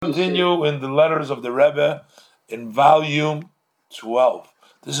Continue in the letters of the Rebbe in volume 12.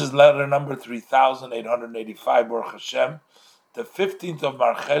 This is letter number 3885, Baruch Hashem, the 15th of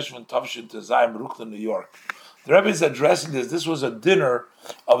Mar Cheshvan Tavshin Tezayim, Brooklyn, New York. The Rebbe is addressing this. This was a dinner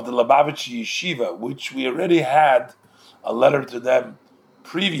of the Lubavitcher Yeshiva, which we already had a letter to them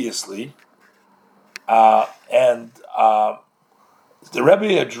previously. And the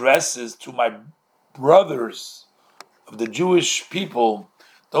Rebbe addresses to my brothers of the Jewish people,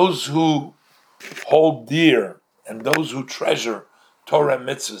 those who hold dear and those who treasure Torah and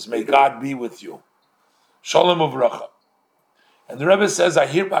mitzvahs. May God be with you. Shalom uvracha. And the Rebbe says, I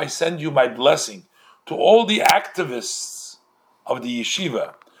hereby send you my blessing to all the activists of the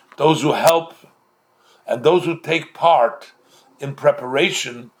yeshiva, those who help and those who take part in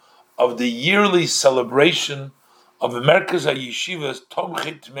preparation of the yearly celebration of Merkaz Yeshivos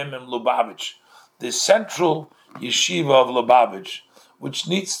Tomchei Tmimim Lubavitch, the central yeshiva of Lubavitch, which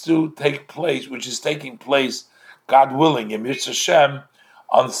needs to take place, which is taking place, God willing, in Yirtzeh Hashem,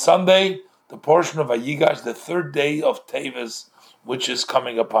 on Sunday, the portion of Vayigash, the third day of Teves, which is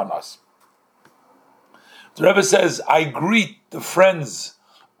coming upon us. The Rebbe says, I greet the friends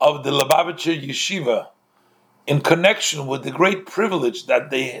of the Lubavitcher Yeshiva in connection with the great privilege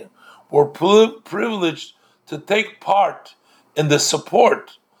that they were privileged to take part in the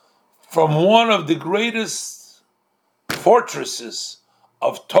support from one of the greatest fortresses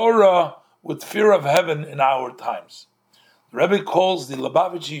of Torah with fear of heaven in our times. The Rebbe calls the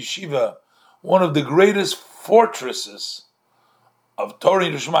Lubavitcher Yeshiva one of the greatest fortresses of Torah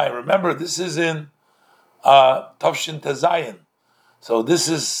in Yerushalayim. Remember, this is in Tavshin Tezayin. So this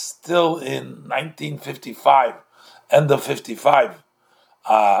is still in 1955, end of 55.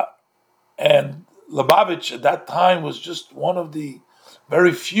 And Lubavitch at that time was just one of the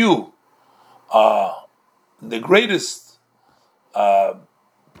very few, the greatest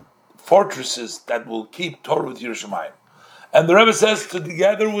fortresses that will keep Torah with Yerushalayim. And the Rebbe says,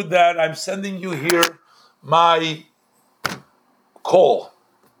 together with that, I'm sending you here my call.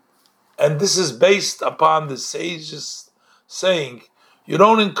 And this is based upon the sages saying, you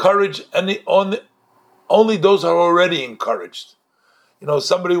don't encourage only those who are already encouraged. You know,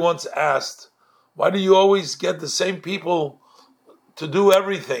 somebody once asked, why do you always get the same people to do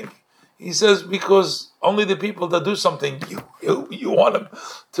everything? He says, because only the people that do something, you want them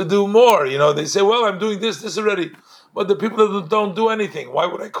to do more. You know, they say, well, I'm doing this already. But the people that don't do anything, why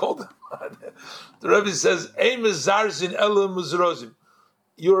would I call them? The Rebbe says,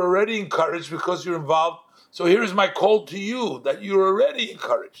 you're already encouraged because you're involved. So here's my call to you, that you're already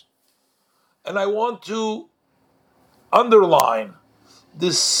encouraged. And I want to underline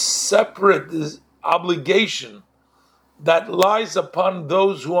this obligation that lies upon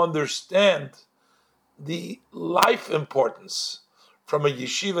those who understand the life importance from a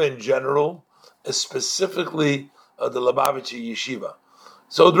yeshiva in general, specifically the Lubavitcher Yeshiva.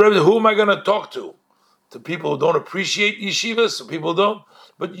 So, who am I going to talk to? To people who don't appreciate yeshivas, so people don't.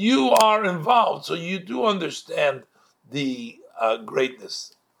 But you are involved, so you do understand the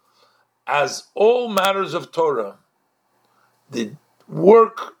greatness. As all matters of Torah, the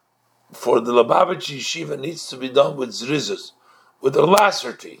work for the Lubavitcher Yeshiva needs to be done with zrizus, with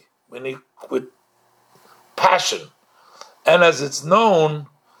alacrity, with passion. And as it's known,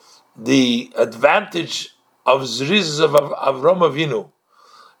 the advantage of zrizus of Avram Avinu,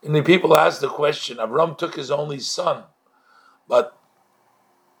 and the people ask the question, Avram took his only son, but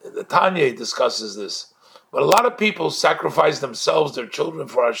the Tanya discusses this. But a lot of people sacrifice themselves, their children,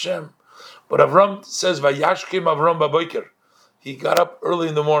 for Hashem. But Avram says, Vayashkim Avram Baboker. He got up early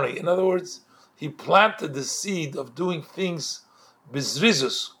in the morning. In other words, he planted the seed of doing things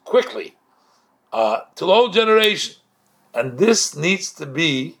bizrizus, quickly, till all generation. And this needs to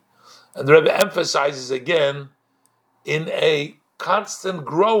be, and the Rebbe emphasizes again, in a constant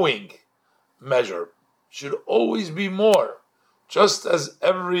growing measure. Should always be more, just as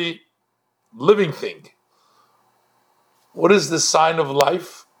every living thing. What is the sign of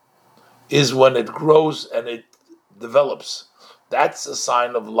life? Is when it grows and it develops. That's a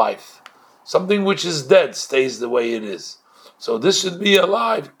sign of life. Something which is dead stays the way it is. So this should be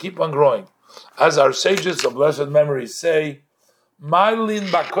alive, keep on growing. As our sages of blessed memory say, Ma'alin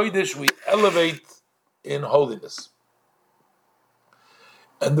b'kodesh, we elevate in holiness.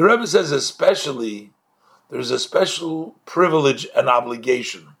 And the Rebbe says especially, there's a special privilege and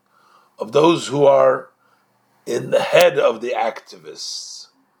obligation of those who are in the head of the activists,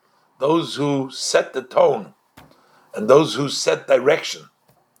 those who set the tone, and those who set direction,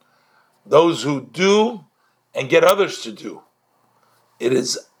 those who do and get others to do.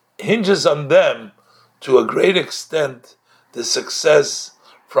 It hinges on them to a great extent the success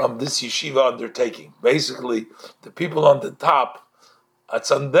from this yeshiva undertaking. Basically, the people on the top,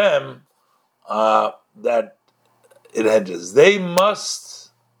 it's on them that it hinges. They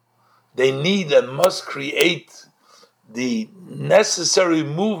need and must create the necessary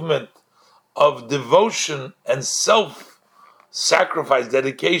movement of devotion and self-sacrifice,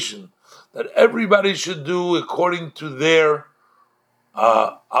 dedication, that everybody should do according to their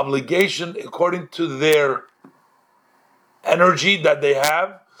obligation, according to their energy that they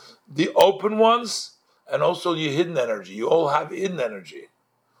have, the open ones, and also your hidden energy. You all have hidden energy.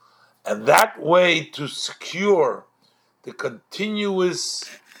 And that way to secure the continuous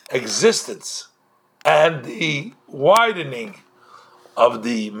existence and the widening of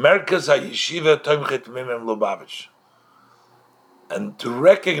the Merkaz HaYeshiva Tomchet Mimim Lubavitch, and to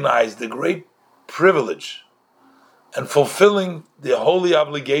recognize the great privilege and fulfilling the holy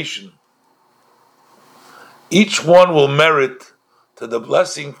obligation, each one will merit to the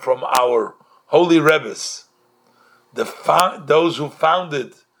blessing from our holy Rebbes, those who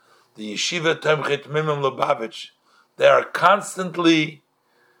founded the Yeshiva Tomchet Mimim Lubavitch. They are constantly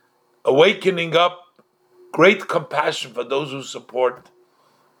awakening up great compassion for those who support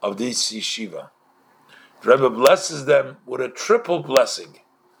of this yeshiva. The Rebbe blesses them with a triple blessing: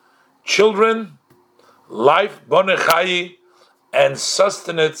 children, life, boneh chayi, and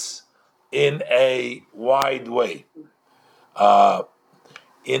sustenance in a wide way.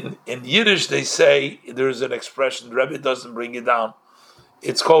 In Yiddish, they say there's an expression. The Rebbe doesn't bring it down.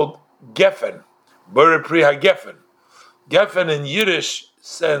 It's called geffen, bore pri ha-geffen. Geffen in Yiddish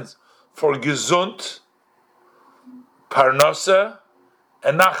stands for gesund, parnasa,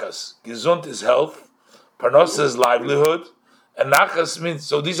 and nachas. Gesund is health, parnasa is livelihood, and nachas means,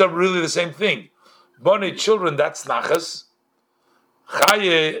 so these are really the same thing. Boni, children, that's nachas.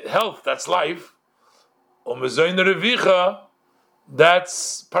 Chaye, health, that's life. Umezoin revicha,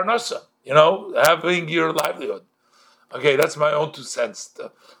 that's parnasa, having your livelihood. Okay, that's my own 2 cents.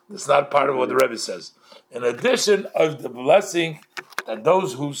 It's not part of what the Rebbe says. In addition of the blessing that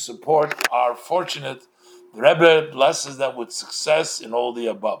those who support are fortunate, the Rebbe blesses them with success in all the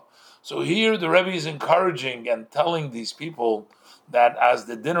above. So here the Rebbe is encouraging and telling these people that as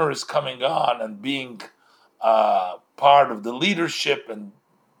the dinner is coming on and being part of the leadership and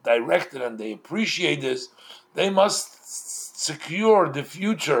directed, and they appreciate this, they must secure the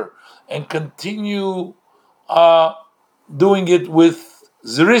future and continue doing it with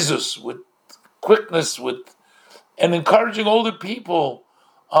zerizus, with quickness, and encouraging all the people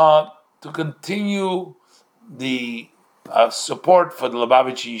to continue the support for the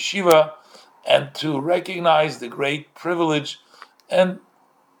Lubavitcher Yeshiva and to recognize the great privilege. And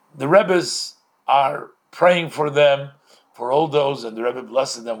the Rebbes are praying for them, for all those, and the Rebbe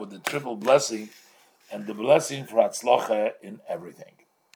blesses them with the triple blessing and the blessing for Hatzlacha in everything.